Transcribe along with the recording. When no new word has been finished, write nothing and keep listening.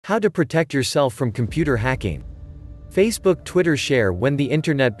How to protect yourself from computer hacking. Facebook, Twitter share. When the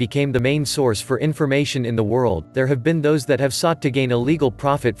internet became the main source for information in the world, there have been those that have sought to gain illegal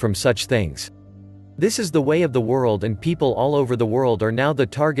profit from such things. This is the way of the world, and people all over the world are now the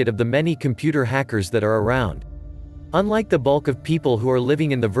target of the many computer hackers that are around. Unlike the bulk of people who are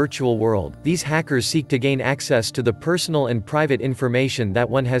living in the virtual world, these hackers seek to gain access to the personal and private information that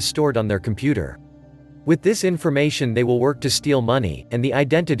one has stored on their computer. With this information they will work to steal money, and the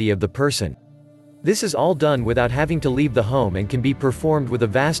identity of the person. This is all done without having to leave the home and can be performed with a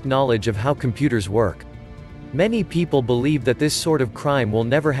vast knowledge of how computers work. Many people believe that this sort of crime will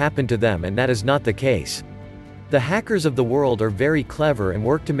never happen to them, and that is not the case. The hackers of the world are very clever and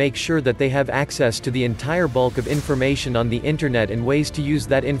work to make sure that they have access to the entire bulk of information on the internet and ways to use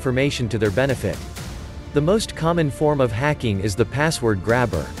that information to their benefit. The most common form of hacking is the password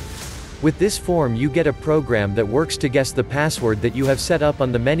grabber. With this form you get a program that works to guess the password that you have set up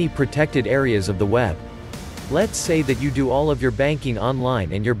on the many protected areas of the web. Let's say that you do all of your banking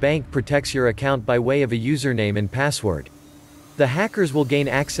online and your bank protects your account by way of a username and password. The hackers will gain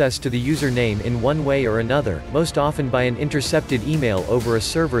access to the username in one way or another, most often by an intercepted email over a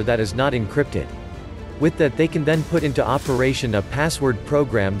server that is not encrypted. With that they can then put into operation a password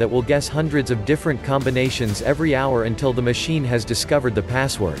program that will guess hundreds of different combinations every hour until the machine has discovered the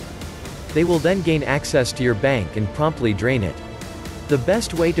password. They will then gain access to your bank and promptly drain it. The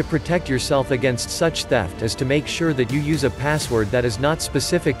best way to protect yourself against such theft is to make sure that you use a password that is not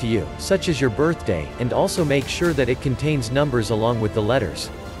specific to you, such as your birthday, and also make sure that it contains numbers along with the letters.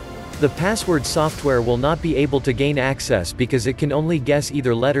 The password software will not be able to gain access because it can only guess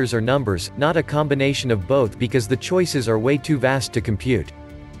either letters or numbers, not a combination of both, because the choices are way too vast to compute.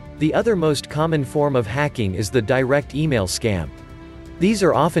 The other most common form of hacking is the direct email scam. These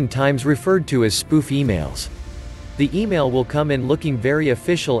are oftentimes referred to as spoof emails. The email will come in looking very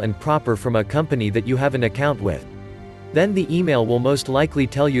official and proper from a company that you have an account with. Then the email will most likely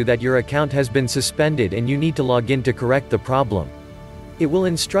tell you that your account has been suspended and you need to log in to correct the problem. It will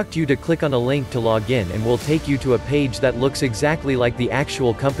instruct you to click on a link to log in and will take you to a page that looks exactly like the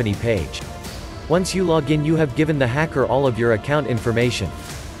actual company page. Once you log in you have given the hacker all of your account information.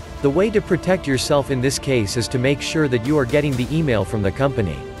 The way to protect yourself in this case is to make sure that you are getting the email from the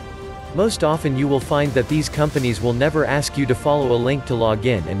company. Most often you will find that these companies will never ask you to follow a link to log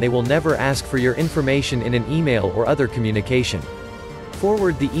in, and they will never ask for your information in an email or other communication.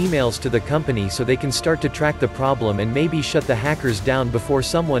 Forward the emails to the company so they can start to track the problem and maybe shut the hackers down before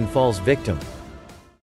someone falls victim.